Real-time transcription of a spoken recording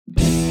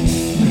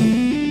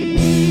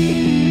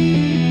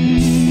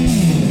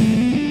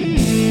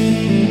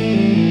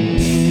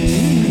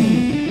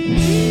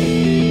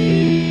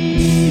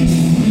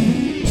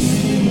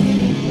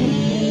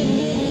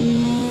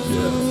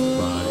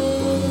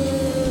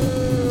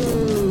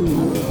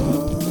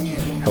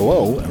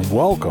Hello and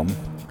welcome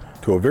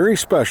to a very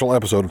special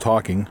episode of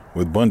Talking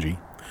with Bungie,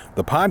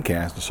 the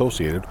podcast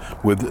associated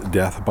with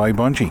Death by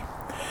Bungie.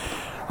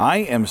 I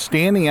am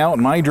standing out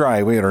in my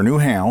driveway at our new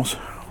house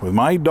with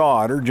my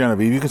daughter,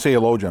 Genevieve. You can say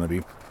hello,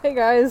 Genevieve. Hey,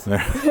 guys.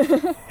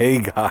 Hey,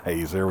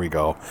 guys. There we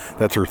go.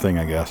 That's her thing,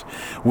 I guess.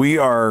 We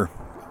are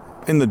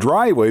in the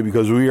driveway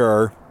because we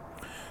are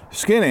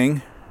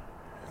skinning,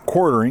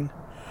 quartering,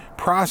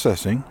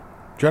 processing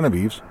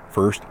Genevieve's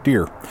first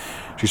deer.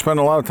 She spent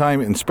a lot of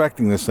time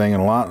inspecting this thing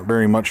and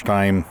very much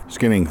time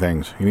skinning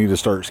things. You need to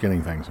start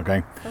skinning things,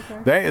 okay?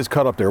 That is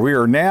cut up there. We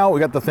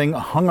got the thing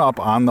hung up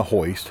on the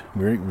hoist.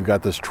 We've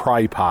got this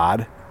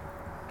tripod,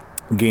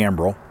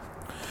 gambrel,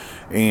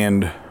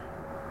 and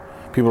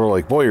people are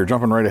like, boy, you're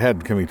jumping right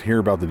ahead. Can we hear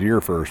about the deer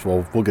first?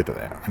 Well, we'll get to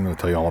that. I'm going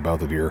to tell you all about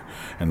the deer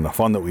and the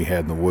fun that we had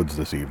in the woods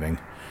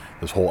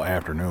this whole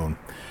afternoon.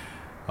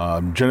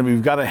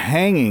 Genevieve got it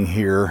hanging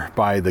here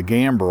by the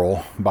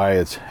gambrel, by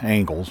its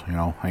ankles,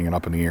 hanging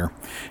up in the air.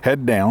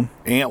 Head down,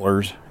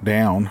 antlers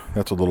down.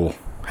 That's a little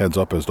heads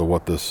up as to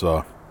what this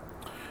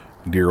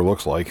deer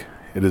looks like.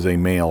 It is a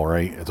male,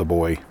 right? It's a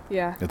boy.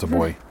 Yeah. It's a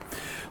boy.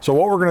 So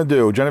what we're going to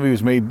do,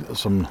 Genevieve's made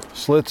some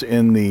slits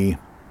in the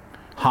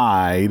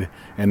hide,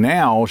 and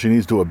now she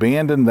needs to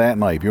abandon that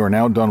knife. You are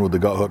now done with the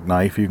gut hook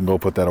knife. You can go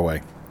put that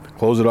away.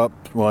 Close it up.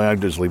 Well, I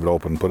just leave it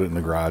open, put it in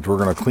the garage. We're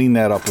going to clean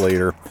that up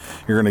later.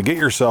 We're going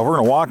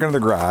to walk into the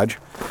garage,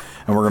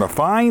 and we're going to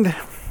find,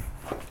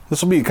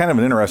 this will be kind of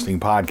an interesting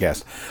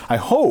podcast. I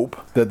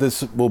hope that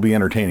this will be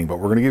entertaining, but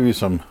we're going to give you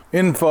some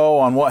info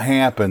on what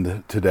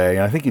happened today.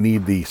 And I think you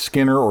need the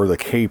Skinner or the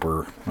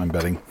Caper, I'm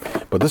betting.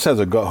 But this has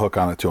a gut hook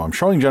on it, too. I'm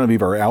showing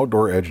Genevieve our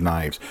outdoor edge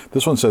knives.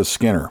 This one says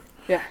Skinner.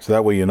 Yeah. So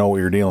that way you know what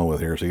you're dealing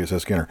with here. So it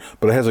says Skinner.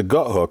 But it has a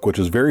gut hook, which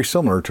is very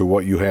similar to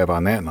what you have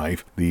on that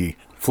knife. The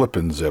flip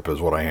and zip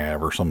is what I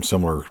have, or some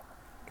similar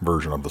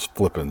version of this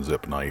flip and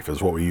zip knife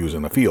is what we use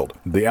in the field.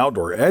 The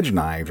outdoor edge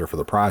knives are for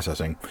the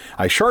processing.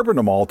 I sharpened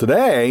them all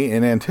today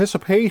in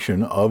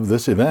anticipation of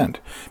this event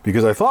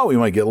because I thought we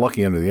might get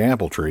lucky under the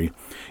apple tree.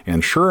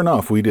 And sure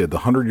enough, we did. The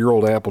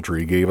 100-year-old apple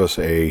tree gave us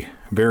a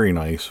very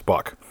nice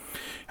buck.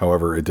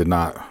 However, it did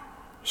not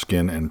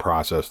skin and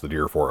process the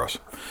deer for us.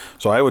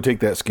 So I would take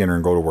that Skinner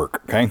and go to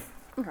work, okay?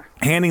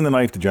 Handing the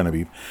knife to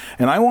Genevieve.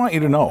 And I want you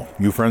to know,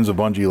 you friends of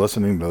Bungie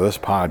listening to this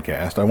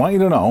podcast, I want you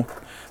to know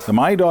that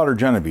my daughter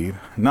Genevieve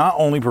not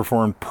only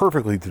performed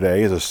perfectly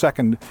today as a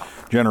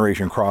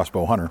second-generation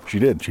crossbow hunter,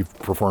 she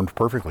performed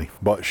perfectly,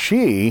 but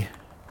she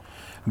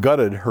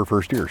gutted her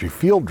first deer. She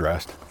field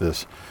dressed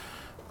this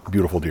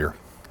beautiful deer.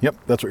 Yep,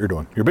 that's what you're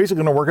doing. You're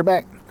basically going to work it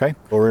back, okay?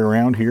 Go right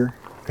around here.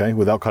 Okay,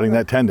 without cutting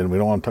that tendon. We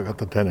don't want to cut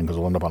the tendon because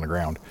it'll end up on the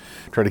ground.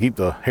 Try to keep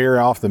the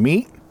hair off the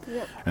meat,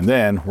 and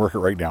then work it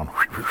right down.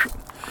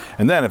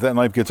 And then if that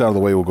knife gets out of the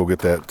way, we'll go get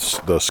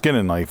the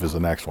skinning knife is the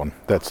next one.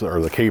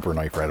 Or the Caper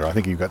knife, rather. I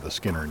think you've got the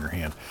Skinner in your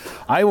hand.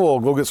 I will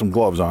go get some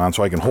gloves on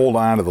so I can hold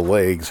on to the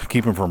legs,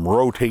 keep them from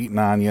rotating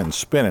on you and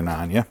spinning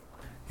on you.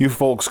 You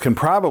folks can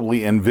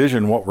probably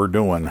envision what we're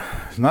doing.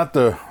 It's not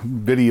the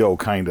video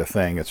kind of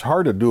thing. It's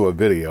hard to do a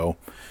video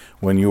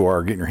when you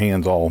are getting your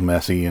hands all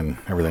messy and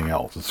everything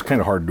else. It's kind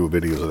of hard to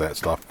do videos of that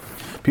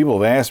stuff. People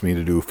have asked me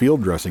to do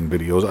field dressing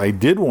videos. I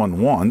did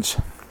one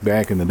once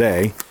back in the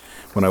day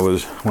when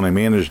I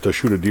managed to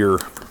shoot a deer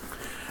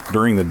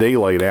during the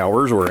daylight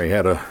hours where I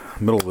had a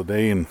middle of the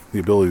day and the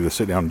ability to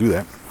sit down and do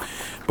that.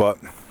 But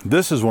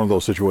this is one of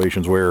those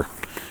situations where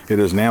it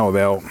is now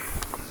about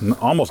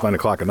almost 9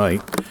 o'clock at night,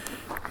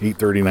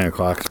 8:30, 9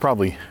 o'clock. It's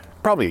probably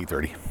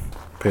 8:30.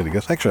 I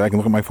guess. Actually, I can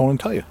look at my phone and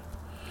tell you.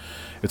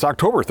 It's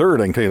October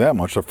 3rd, I can tell you that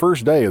much. The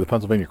first day of the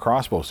Pennsylvania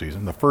crossbow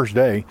season. The first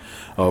day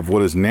of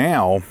what is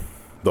now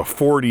the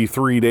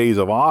 43 days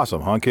of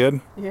awesome, huh,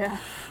 kid? Yeah.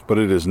 But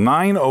it is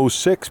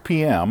 9:06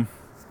 p.m.,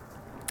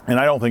 and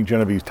I don't think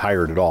Genevieve's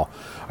tired at all.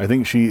 I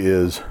think she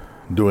is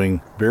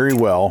doing very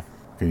well.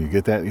 Can you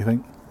get that, you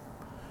think?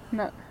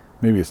 No.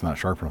 Maybe it's not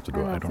sharp enough to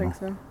do it. I don't know.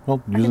 So.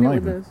 Well, use a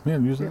knife. Yeah,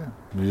 use it.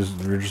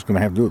 You're just going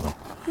to have to do it, though.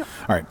 Yeah.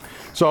 All right.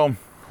 So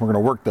we're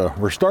going to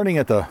we're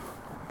starting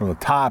from the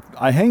top.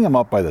 I hang him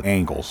up by the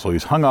ankles, so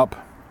he's hung up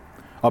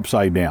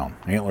upside down,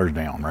 antlers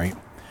down, right?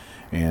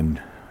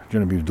 And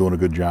Genevieve's doing a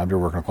good job. They're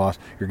working across.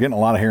 You're getting a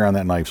lot of hair on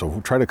that knife, so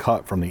we'll try to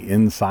cut from the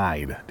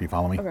inside. Do you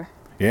follow me? Okay.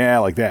 Yeah,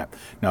 like that.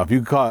 Now, if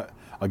you cut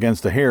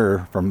against the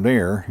hair from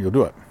there, you'll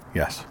do it.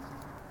 Yes.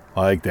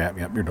 Like that.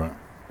 Yep, you're doing it.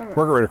 Okay.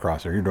 Work it right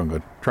across there. You're doing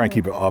good. Try and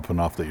keep it up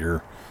enough that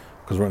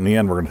because in the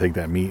end, we're going to take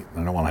that meat.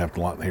 I don't want to have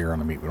a lot of hair on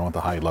the meat. We don't want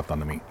the hide left on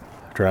the meat.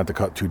 Try not to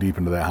cut too deep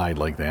into that hide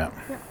like that.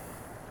 Yeah.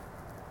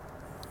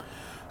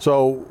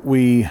 So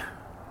we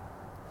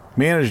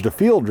managed to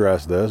field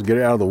dress this, get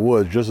it out of the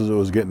woods just as it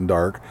was getting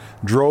dark,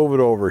 drove it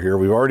over here.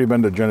 We've already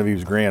been to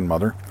Genevieve's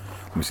grandmother.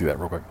 Let me see that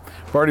real quick.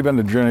 We've already been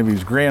to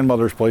Genevieve's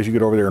grandmother's place. You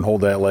get over there and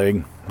hold that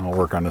leg. I'll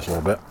work on this a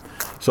little bit.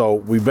 So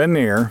we've been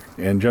there,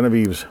 and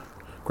Genevieve's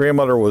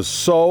grandmother was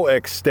so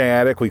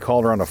ecstatic. We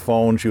called her on the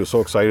phone. She was so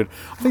excited.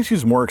 I think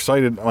she's more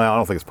excited. Well, I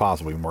don't think it's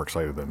possibly more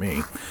excited than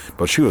me,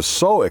 but she was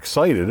so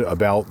excited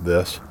about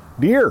this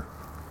deer.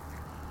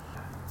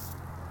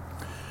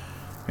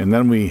 And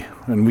then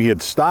we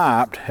had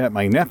stopped at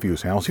my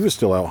nephew's house. He was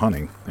still out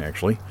hunting,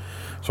 actually.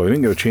 So I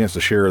didn't get a chance to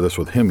share this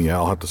with him yet.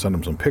 I'll have to send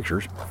him some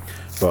pictures.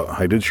 But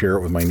I did share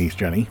it with my niece,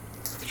 Jenny.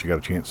 She got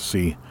a chance to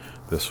see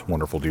this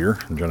wonderful deer.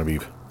 And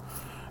Genevieve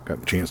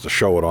got a chance to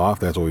show it off.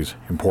 That's always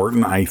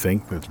important, I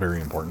think. That's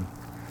very important.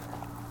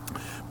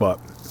 But,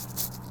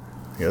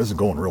 yeah, this is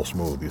going real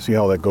smooth. You see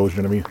how that goes,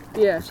 Genevieve?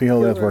 Yeah. See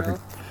how that's working?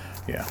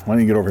 Off. Yeah. Why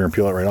don't you get over here and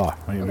peel it right off?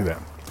 Why don't you do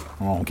that?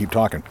 I'll keep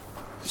talking.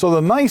 So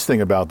the nice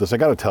thing about this, I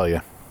got to tell you,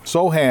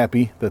 so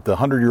happy that the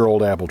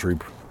 100-year-old apple tree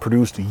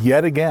produced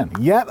yet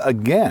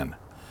again,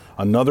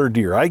 another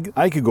deer.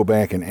 I could go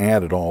back and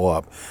add it all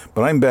up,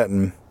 but I'm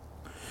betting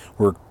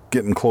we're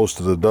getting close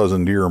to the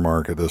dozen deer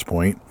mark at this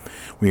point.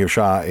 We have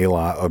shot a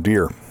lot of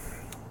deer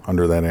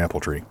under that apple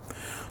tree.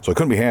 So I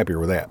couldn't be happier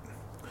with that.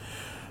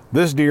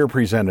 This deer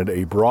presented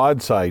a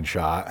broadside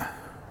shot,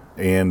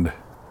 and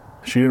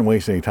she didn't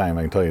waste any time.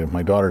 I can tell you,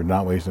 my daughter did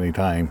not waste any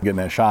time getting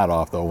that shot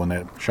off, though, when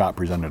that shot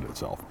presented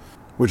itself,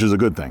 which is a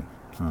good thing.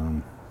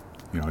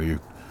 You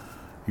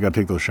got to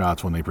take those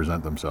shots when they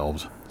present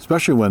themselves,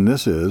 especially when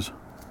this is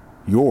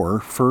your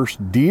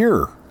first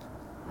deer.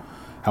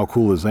 How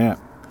cool is that?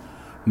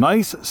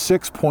 Nice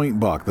 6-point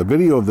buck. The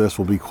video of this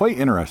will be quite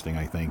interesting,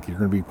 I think. You're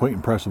going to be quite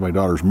impressed with my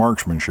daughter's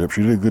marksmanship.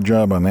 She did a good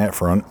job on that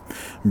front.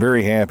 I'm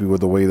very happy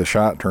with the way the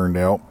shot turned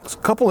out. There's a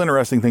couple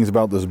interesting things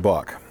about this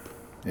buck.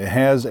 It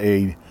has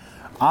an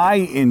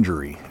eye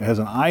injury.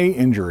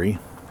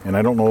 And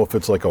I don't know if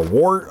it's like a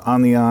wart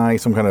on the eye,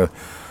 some kind of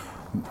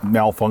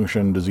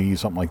malfunction,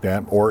 disease, something like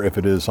that, or if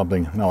it is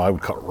something. No, I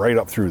would cut right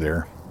up through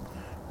there.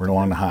 We don't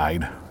want to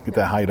hide. Get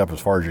that hide up as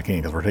far as you can,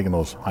 because we're taking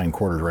those hind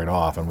quarters right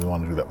off, and we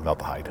want to do that without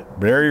the hide.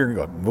 But there you're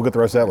good. We'll get the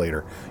rest of that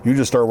later. You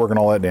just start working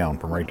all that down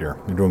from right there.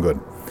 You're doing good.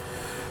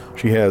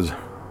 She has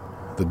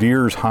the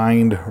deer's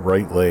hind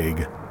right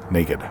leg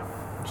naked.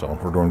 So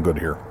we're doing good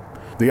here.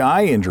 The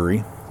eye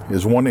injury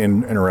is one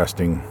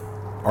interesting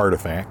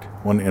artifact,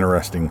 one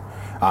interesting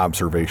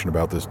observation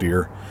about this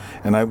deer.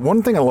 And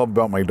one thing I love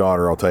about my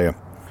daughter, I'll tell you,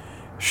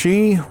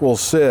 she will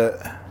sit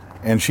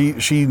and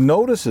she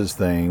notices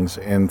things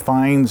and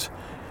finds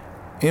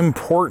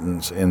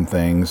importance in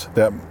things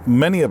that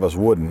many of us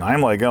wouldn't.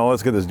 I'm like, oh,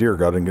 let's get this deer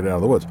gut and get it out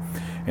of the woods.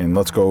 And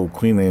let's go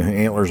clean the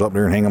antlers up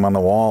there and hang them on the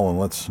wall, and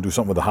let's do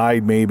something with the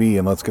hide maybe,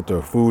 and let's get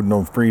the food in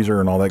the freezer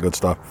and all that good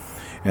stuff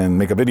and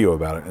make a video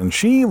about it. And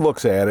she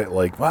looks at it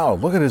like, wow,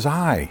 look at his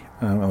eye.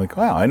 And I'm like,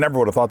 wow, I never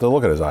would have thought to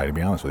look at his eye, to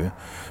be honest with you.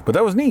 But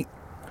that was neat.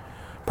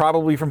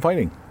 Probably from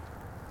fighting.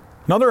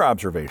 Another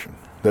observation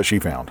that she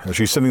found as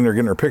she's sitting there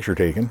getting her picture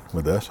taken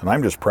with this, and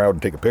I'm just proud to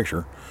take a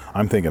picture.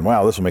 I'm thinking,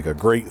 wow, this will make a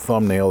great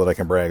thumbnail that I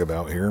can brag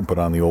about here and put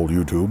on the old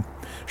YouTube,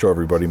 show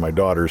everybody my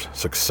daughter's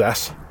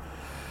success.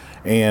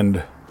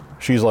 And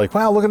she's like,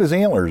 wow, look at his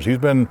antlers. He's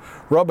been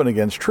rubbing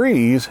against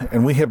trees,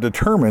 and we have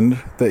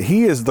determined that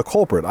he is the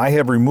culprit. I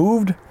have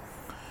removed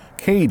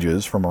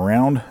cages from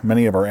around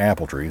many of our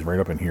apple trees, right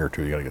up in here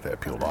too. You got to get that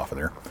peeled off of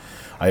there.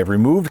 I have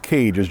removed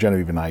cages,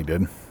 Genevieve and I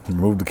did,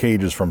 removed the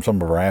cages from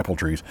some of our apple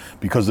trees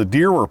because the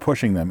deer were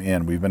pushing them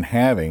in. We've been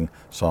having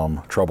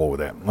some trouble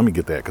with that. Let me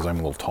get that because I'm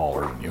a little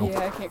taller than you.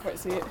 Yeah, I can't quite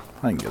see it.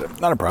 I can get it.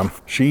 Not a problem.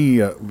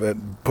 She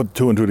put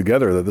two and two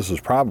together that this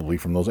is probably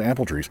from those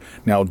apple trees.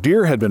 Now,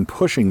 deer had been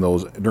pushing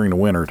those during the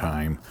winter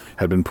time,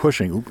 had been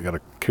pushing. Oop, you got to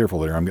be careful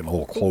there. I'm getting a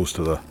little close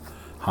to the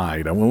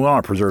hide. We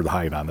want to preserve the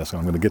hide on this, and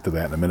I'm going to get to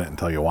that in a minute and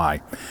tell you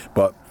why.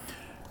 But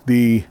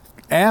the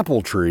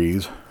apple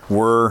trees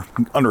were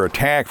under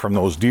attack from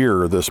those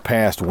deer this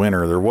past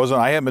winter.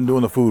 I haven't been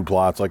doing the food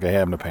plots like I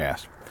have in the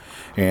past.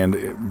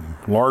 And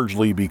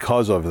largely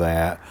because of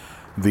that,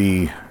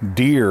 the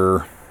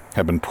deer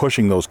have been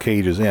pushing those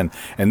cages in.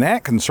 And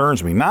that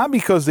concerns me, not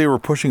because they were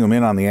pushing them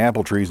in on the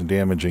apple trees and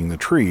damaging the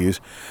trees.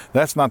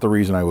 That's not the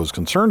reason I was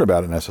concerned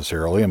about it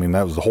necessarily. I mean,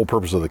 that was the whole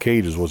purpose of the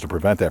cages, was to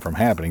prevent that from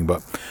happening.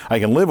 But I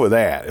can live with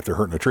that if they're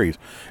hurting the trees,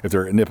 if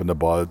they're nipping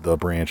the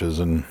branches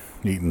and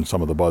eating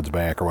some of the buds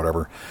back or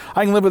whatever.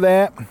 I can live with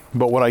that.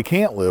 But what I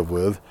can't live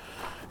with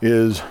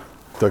is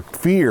the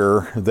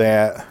fear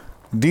that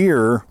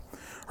deer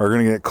are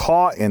going to get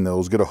caught in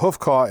those, get a hoof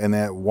caught in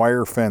that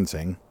wire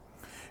fencing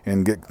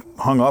and get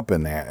hung up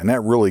in that. And that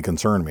really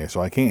concerned me.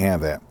 So I can't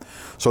have that.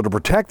 So to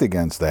protect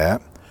against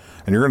that,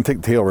 and you're going to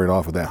take the tail right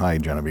off with that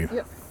hide, Genevieve.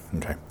 Yep.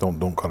 Okay.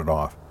 Don't cut it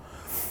off.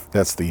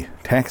 That's the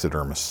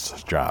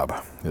taxidermist's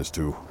job, is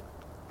to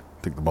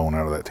take the bone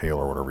out of that tail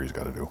or whatever he's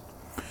got to do,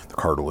 the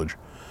cartilage.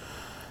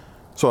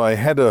 So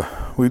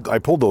I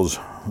pulled those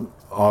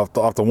off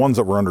the ones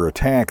that were under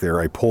attack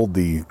there. I pulled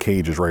the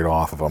cages right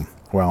off of them,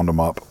 wound them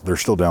up. They're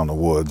still down in the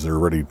woods. They're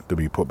ready to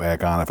be put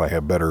back on if I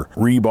have better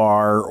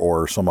rebar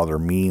or some other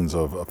means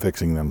of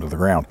fixing them to the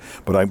ground.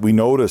 But we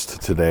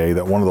noticed today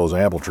that one of those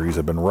apple trees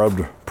had been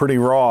rubbed pretty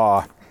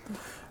raw.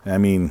 I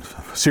mean,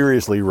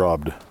 seriously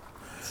rubbed.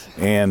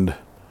 And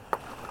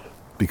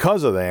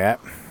because of that,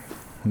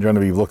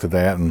 Genevieve looked at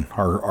that, and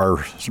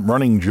our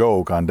running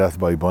joke on Death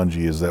by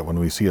Bungee is that when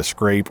we see a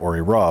scrape or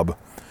a rub,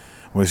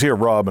 when we see a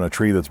rub in a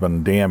tree that's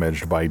been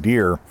damaged by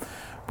deer,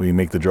 we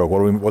make the joke.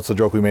 What's the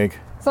joke we make?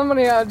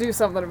 Somebody ought to do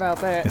something about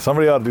that.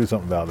 Somebody ought to do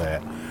something about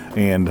that.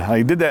 And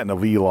I did that in the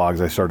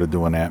vlogs. I started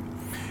doing that.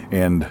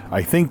 And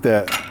I think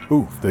that,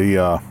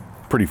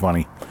 pretty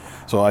funny.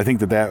 So I think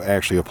that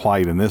actually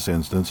applied in this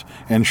instance.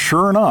 And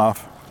sure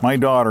enough, my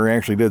daughter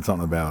actually did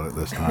something about it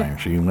this time.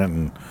 She went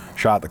and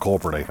shot the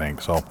culprit, I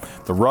think. So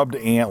the rubbed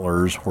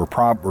antlers were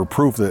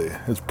proof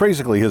that it's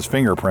basically his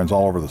fingerprints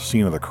all over the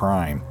scene of the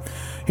crime.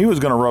 He was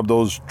going to rub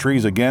those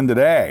trees again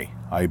today,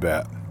 I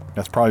bet.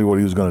 That's probably what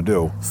he was going to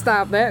do.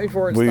 Stop that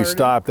before it started. We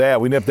stopped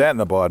that. We nipped that in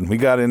the bud. We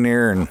got in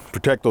there and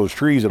protect those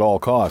trees at all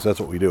costs. That's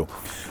what we do.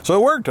 So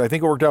it worked. I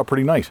think it worked out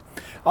pretty nice.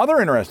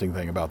 Other interesting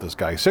thing about this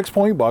guy,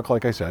 6-point buck,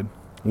 like I said.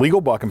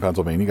 Legal buck in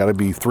Pennsylvania. Got to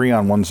be 3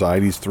 on one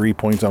side. He's 3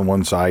 points on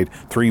one side,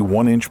 3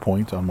 1-inch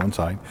points on one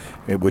side,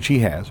 which he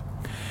has.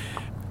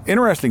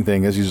 Interesting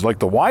thing is he's like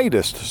the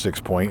widest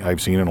 6-point I've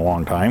seen in a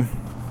long time.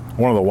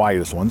 One of the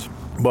widest ones.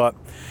 But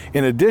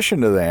in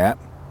addition to that,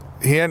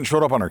 he hadn't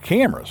showed up on our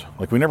cameras.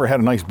 Like, we never had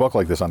a nice buck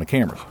like this on the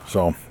cameras.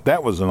 So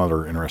that was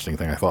another interesting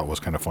thing I thought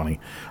was kind of funny.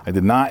 I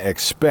did not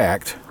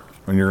expect,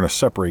 when you're going to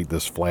separate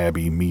this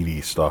flabby,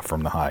 meaty stuff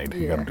from the hide,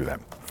 you got to do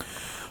that.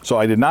 So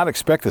I did not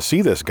expect to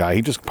see this guy.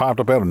 He just popped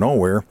up out of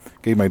nowhere,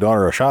 gave my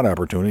daughter a shot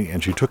opportunity,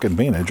 and she took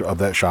advantage of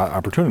that shot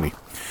opportunity.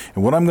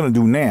 And what I'm going to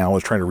do now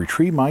is try to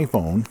retrieve my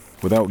phone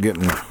without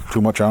getting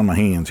too much on my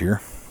hands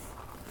here.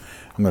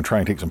 I'm going to try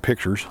and take some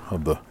pictures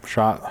of the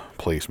shot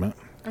placement.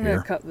 I'm going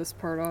to cut this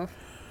part off.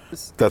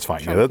 That's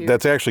fine. Yeah,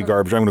 that's actually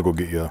garbage. I'm going to go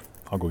get you.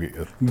 I'll go get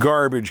you a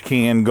garbage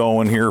can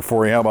going here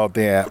for you. How about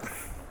that?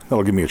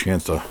 That'll give me a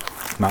chance to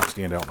not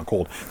stand out in the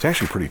cold. It's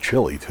actually pretty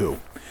chilly too.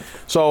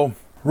 So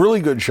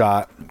really good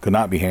shot. Could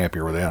not be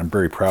happier with that. I'm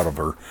very proud of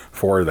her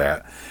for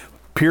that.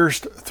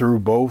 Pierced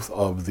through both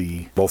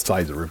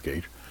sides of the rib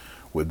cage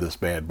with this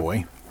bad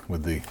boy.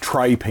 With the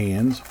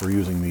Trypans. We're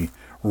using the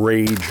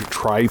Rage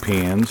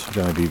Trypans.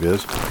 Genevieve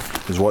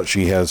is what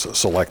she has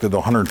selected.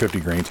 150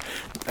 grains.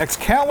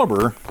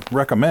 Excalibur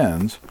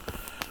recommends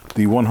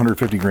the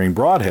 150 grain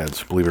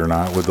broadheads, believe it or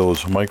not, with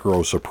those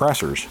micro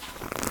suppressors.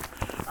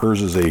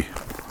 Hers is a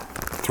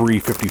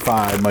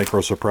 355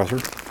 micro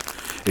suppressor.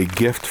 A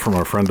gift from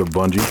a friend of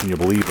Bungie. Can you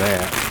believe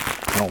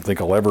that? I don't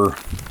think I'll ever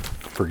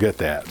forget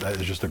that. That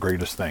is just the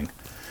greatest thing.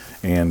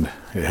 And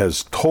it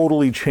has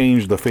totally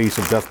changed the face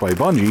of Death by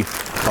Bungie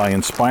by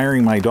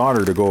inspiring my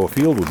daughter to go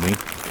afield with me.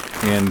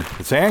 And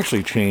it's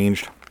actually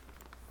changed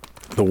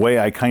the way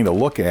I kind of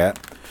look at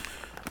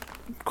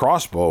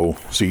crossbow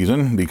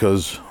season,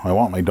 because I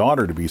want my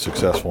daughter to be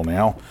successful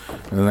now.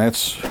 And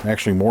that's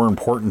actually more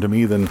important to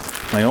me than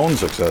my own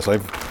success. I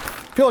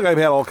feel like I've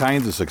had all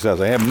kinds of success.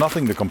 I have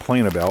nothing to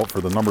complain about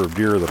for the number of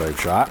deer that I've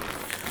shot.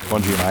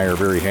 Bungie and I are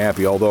very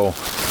happy, although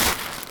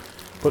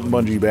putting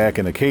Bungie back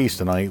in a case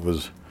tonight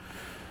was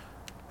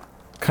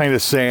kind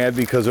of sad,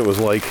 because it was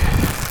like,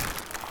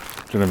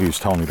 Genevieve's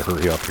telling me to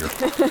hurry up here.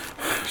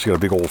 She's got a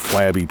big old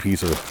flabby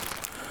piece of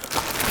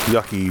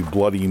yucky,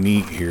 bloody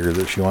meat here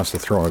that she wants to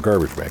throw in a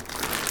garbage bag.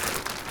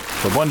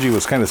 So Bungie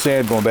was kind of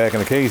sad going back in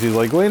the case. He's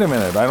like, wait a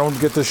minute, I don't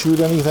get to shoot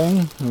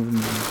anything?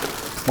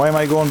 Why am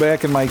I going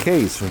back in my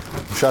case? We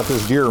shot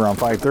this deer around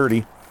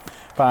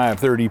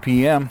 5:30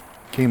 p.m.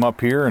 Came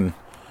up here and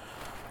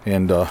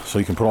so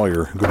you can put all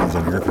your goodies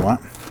in here if you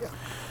want.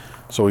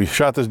 So we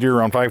shot this deer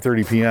around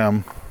 5:30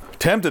 p.m.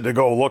 Tempted to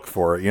go look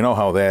for it. You know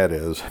how that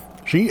is.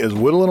 She is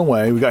whittling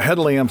away. We got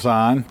headlamps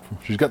on.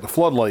 She's got the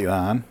floodlight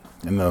on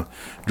in the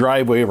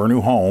driveway of our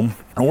new home.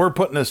 And we're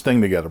putting this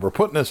thing together. We're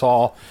going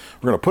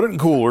to put it in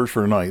coolers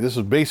for tonight. This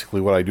is basically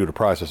what I do to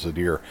process a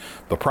deer.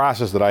 The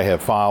process that I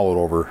have followed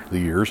over the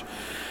years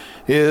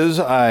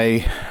is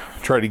I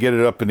try to get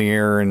it up in the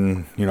air,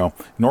 and,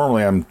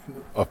 normally I'm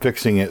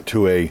affixing it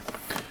to a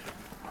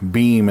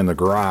beam in the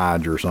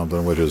garage or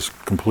something, which is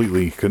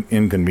completely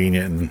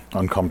inconvenient and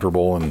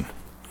uncomfortable and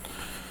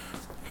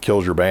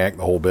kills your back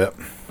the whole bit.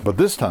 But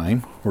this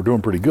time we're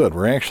doing pretty good.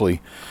 We're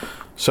actually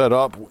set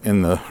up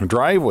in the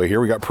driveway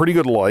here. We got pretty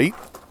good light.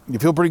 You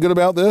feel pretty good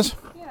about this?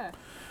 Yeah.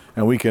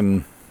 And we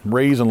can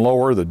raise and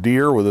lower the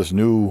deer with this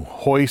new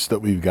hoist that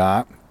we've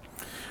got.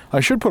 I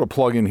should put a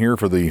plug in here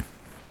for the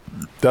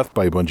Death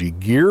by Bungie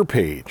gear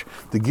page.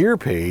 The gear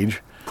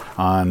page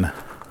on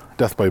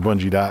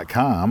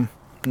deathbybungie.com.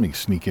 Let me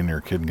sneak in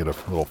there, kid, and get a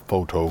little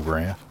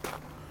photograph.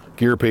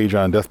 Gear page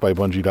on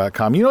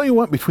deathbybungie.com. You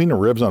went between the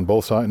ribs on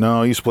both sides?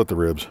 No, you split the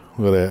ribs.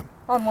 Look at that.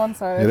 On one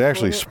side. It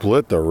actually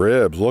split the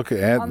ribs. Look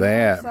at on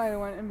that. On the other side it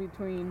went in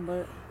between,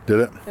 but... Did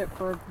it? It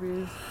broke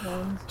these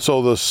ones.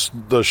 So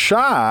the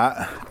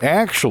shot,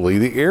 actually,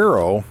 the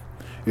arrow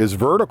is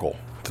vertical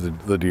to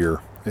the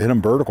deer. It hit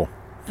him vertical.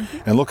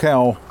 Mm-hmm. And look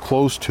how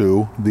close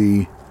to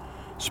the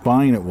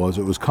spine it was.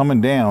 It was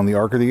coming down the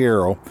arc of the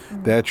arrow.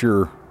 Mm-hmm. That's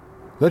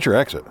your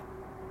exit.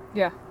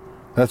 Yeah.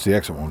 That's the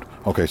exit wound.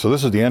 Okay, so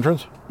this is the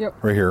entrance? Yep.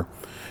 Right here.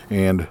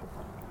 And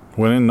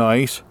went in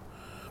nice,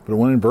 but it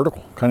went in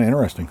vertical. Kind of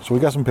interesting. So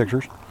we got some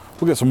pictures.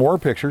 We'll get some more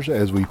pictures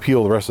as we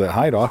peel the rest of that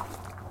hide off.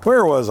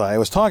 Where was I? I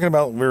was talking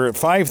about, we were at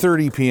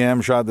 5:30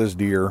 p.m., shot this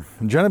deer.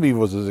 Genevieve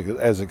was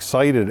as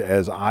excited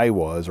as I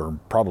was, or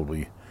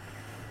probably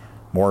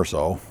more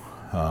so.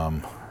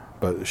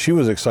 But she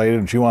was excited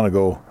and she wanted to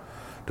go.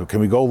 Can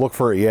we go look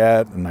for it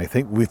yet? And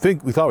we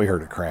thought we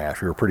heard it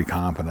crash. We were pretty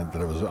confident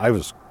that it was. I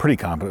was pretty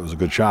confident it was a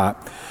good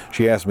shot.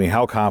 She asked me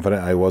how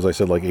confident I was. I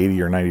said like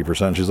 80 or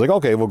 90%. She's like,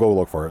 okay, we'll go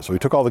look for it. So we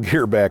took all the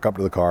gear back up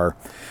to the car,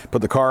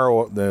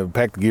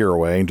 packed the gear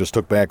away, and just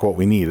took back what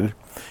we needed,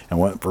 and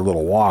went for a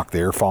little walk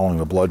there, following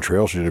the blood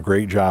trail. She did a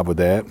great job with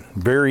that.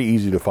 Very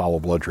easy to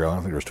follow blood trail. I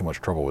don't think there's too much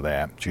trouble with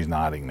that. She's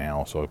nodding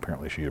now, so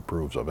apparently she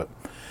approves of it.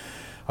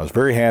 I was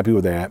very happy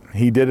with that.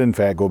 He did, in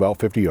fact, go about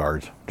 50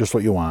 yards, just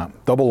what you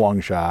want. Double lung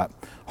shot.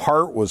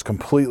 Heart was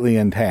completely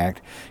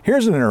intact.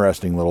 Here's an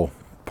interesting little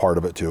part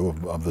of it, too,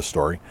 of the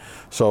story.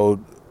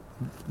 So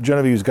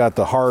Genevieve's got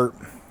the heart,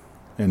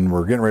 and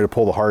we're getting ready to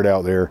pull the heart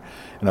out there.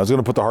 And I was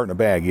going to put the heart in a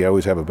baggie. I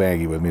always have a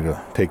baggie with me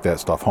to take that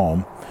stuff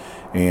home.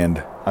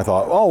 And I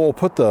thought, we'll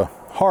put the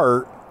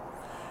heart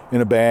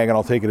in a bag, and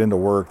I'll take it into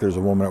work. There's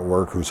a woman at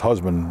work whose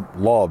husband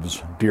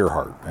loves deer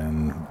heart,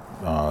 and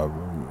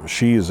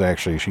she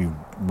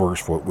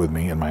works with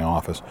me in my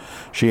office.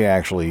 She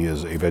actually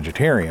is a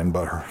vegetarian,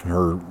 but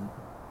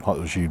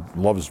she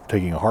loves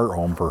taking a heart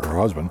home for her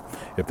husband,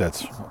 if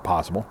that's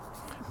possible,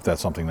 if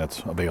that's something that's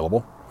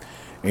available.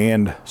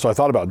 And so I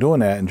thought about doing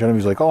that, and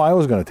Genevieve's like, I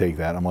was going to take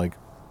that. I'm like,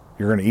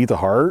 you're going to eat the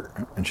heart?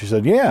 And she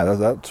said, yeah,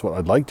 that's what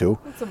I'd like to.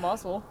 It's a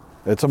muscle.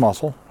 It's a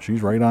muscle.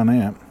 She's right on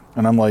that.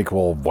 And I'm like,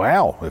 well,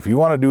 wow, if you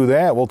want to do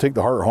that, we'll take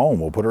the heart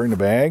home. We'll put her in the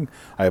bag.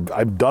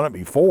 I've done it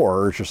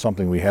before. It's just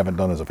something we haven't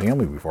done as a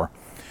family before.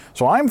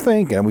 So I'm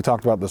thinking, we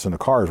talked about this in the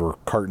cars, we're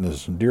carting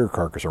this deer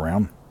carcass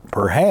around.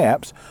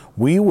 Perhaps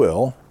we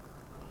will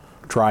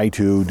try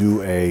to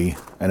do an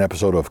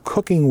episode of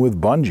Cooking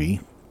with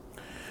Bungie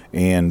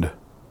and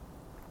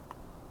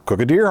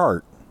cook a deer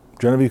heart.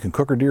 Genevieve can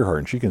cook her deer heart,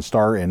 and she can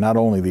star in not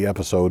only the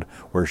episode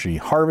where she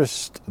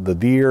harvests the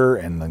deer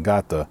and then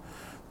got the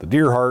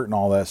deer heart and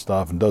all that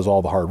stuff and does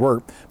all the hard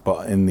work,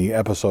 but in the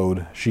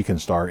episode, she can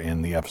star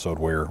in the episode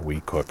where we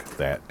cook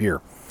that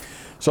deer.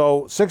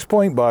 So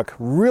 6-point buck,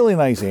 really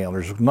nice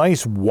antlers,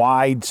 nice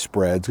wide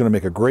spread. It's going to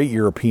make a great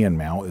European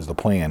mount is the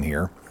plan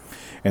here.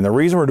 And the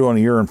reason we're doing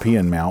a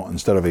European mount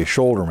instead of a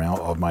shoulder mount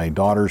of my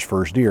daughter's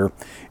first deer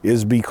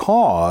is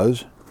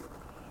because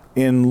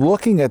in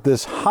looking at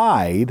this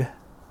hide,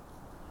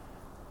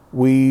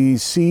 we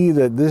see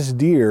that this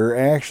deer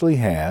actually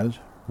has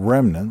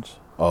remnants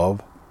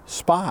of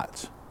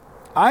spots.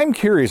 I'm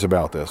curious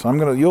about this.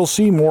 You'll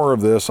see more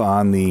of this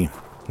on the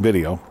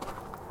video.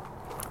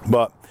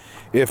 But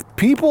if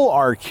people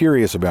are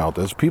curious about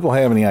this, people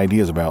have any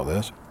ideas about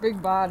this,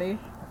 Big body.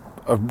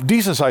 a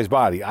decent sized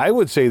body. I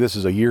would say this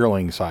is a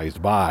yearling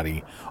sized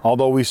body,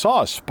 although we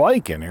saw a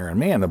spike in there, and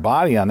man, the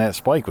body on that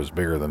spike was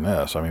bigger than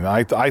this. I mean,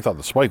 I thought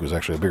the spike was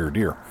actually a bigger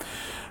deer.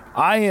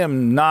 I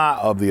am not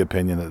of the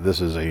opinion that this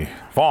is a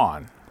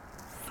fawn.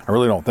 I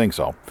really don't think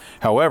so.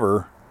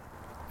 However,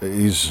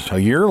 he's a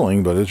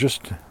yearling, but it's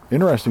just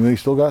interesting that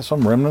he's still got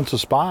some remnants of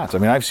spots. I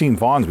mean, I've seen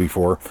fawns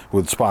before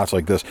with spots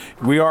like this.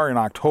 We are in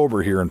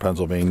October here in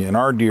Pennsylvania, and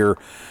our deer,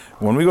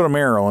 when we go to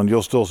Maryland,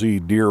 you'll still see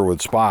deer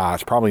with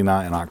spots. Probably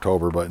not in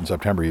October, but in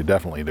September you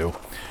definitely do.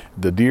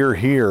 The deer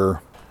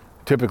here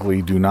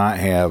typically do not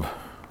have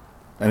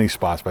any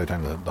spots by the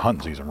time the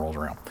hunting season rolls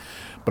around.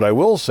 But I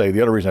will say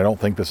the other reason I don't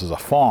think this is a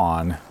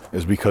fawn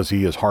is because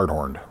he is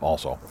hard-horned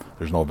also.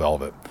 There's no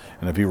velvet.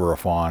 And if he were a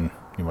fawn,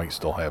 you might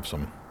still have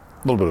a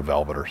little bit of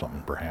velvet or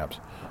something, perhaps.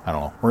 I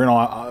don't know. We're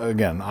going to,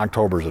 again,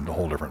 October's a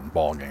whole different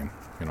ball game,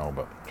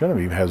 but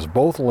Genevieve has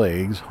both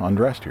legs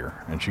undressed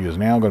here, and she is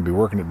now going to be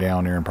working it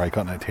down there and probably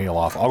cutting that tail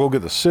off. I'll go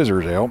get the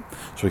scissors out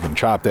so we can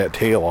chop that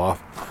tail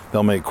off.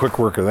 They'll make quick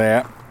work of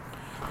that.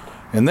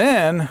 And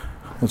then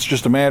it's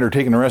just a matter of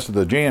taking the rest of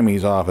the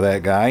jammies off of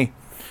that guy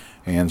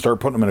and start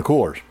putting them in the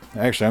coolers.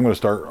 Actually, I'm going to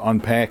start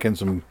unpacking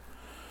some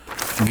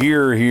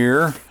gear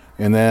here,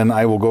 and then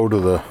I will go to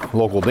the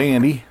local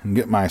dandy and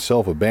get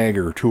myself a bag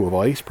or two of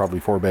ice, probably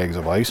 4 bags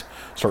of ice,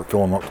 start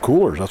filling up the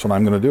coolers. That's what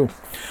I'm going to do.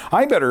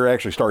 I better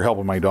actually start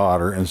helping my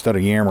daughter instead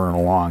of yammering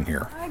along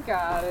here. I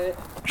got it.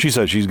 She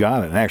said she's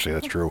got it, and actually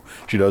that's true.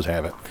 She does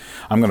have it.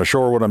 I'm going to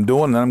show her what I'm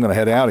doing, and then I'm going to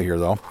head out of here,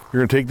 though.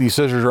 You're going to take these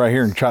scissors right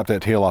here and chop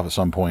that tail off at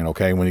some point,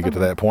 okay, when you get to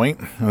that point,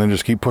 and then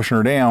just keep pushing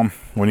her down.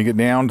 When you get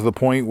down to the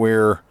point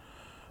where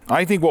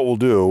I think what we'll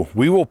do,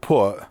 we will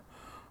put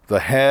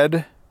the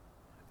head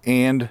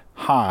and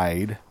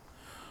hide,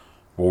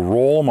 we'll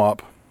roll them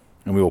up,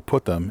 and we will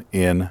put them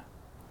in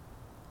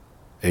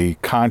a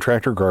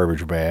contractor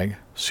garbage bag,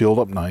 sealed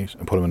up nice,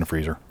 and put them in the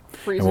freezer.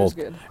 Freezer's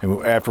good.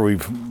 And after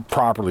we've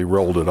properly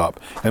rolled it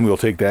up, and we'll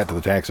take that to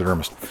the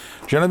taxidermist.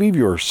 Genevieve,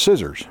 your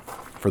scissors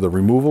for the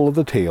removal of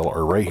the tail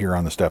are right here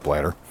on the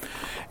stepladder.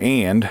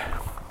 And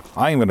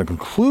I am going to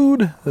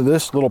conclude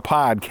this little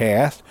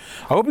podcast.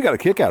 I hope you got a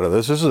kick out of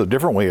this. This is a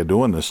different way of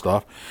doing this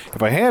stuff.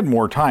 If I had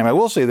more time, I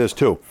will say this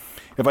too.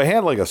 If I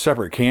had like a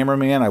separate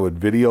cameraman, I would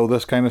video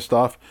this kind of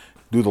stuff,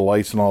 do the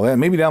lights and all that.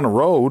 Maybe down the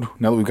road,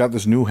 now that we've got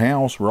this new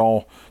house, we're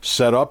all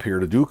set up here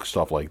to do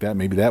stuff like that.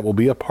 Maybe that will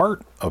be a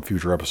part of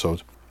future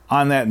episodes.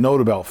 On that note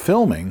about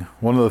filming,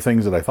 one of the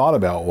things that I thought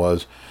about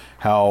was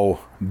how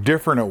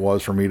different it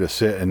was for me to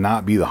sit and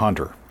not be the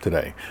hunter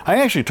today.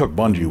 I actually took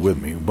Bungie with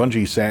me.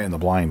 Bungie sat in the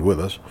blind with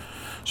us.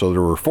 So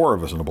there were 4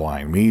 of us in the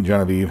blind, me,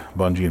 Genevieve,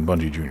 Bungie, and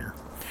Bungie Jr.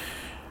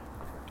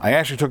 I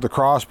actually took the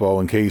crossbow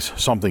in case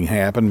something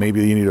happened.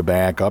 Maybe you need a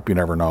backup, you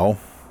never know.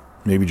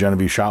 Maybe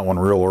Genevieve shot one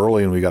real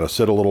early and we got to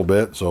sit a little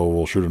bit, so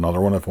we'll shoot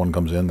another one if one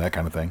comes in, that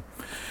kind of thing.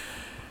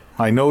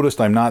 I noticed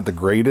I'm not the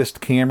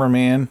greatest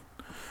cameraman.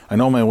 I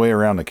know my way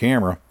around the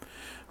camera,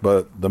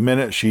 but the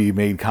minute she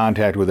made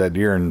contact with that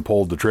deer and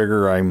pulled the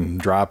trigger, I'm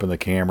dropping the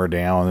camera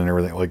down and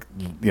everything. Like,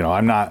 you know,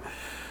 I'm not...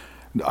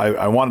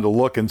 I wanted to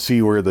look and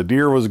see where the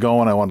deer was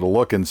going. I wanted to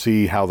look and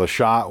see how the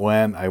shot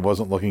went. I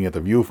wasn't looking at the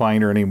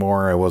viewfinder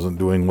anymore. I wasn't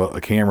doing what a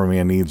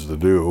cameraman needs to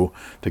do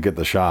to get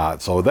the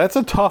shot. So that's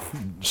a tough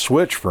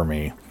switch for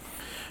me.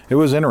 It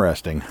was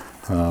interesting.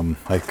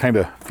 I kind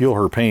of feel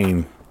her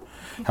pain,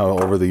 how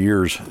over the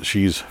years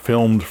she's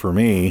filmed for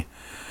me.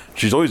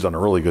 She's always done a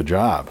really good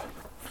job.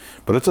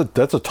 But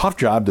that's a tough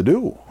job to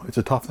do. It's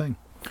a tough thing.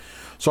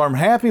 So I'm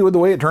happy with the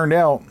way it turned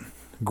out.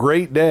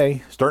 Great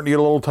day. Starting to get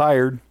a little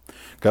tired.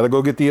 Got to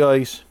go get the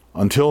ice.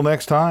 Until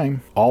next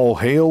time, all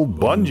hail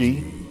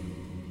Bungie.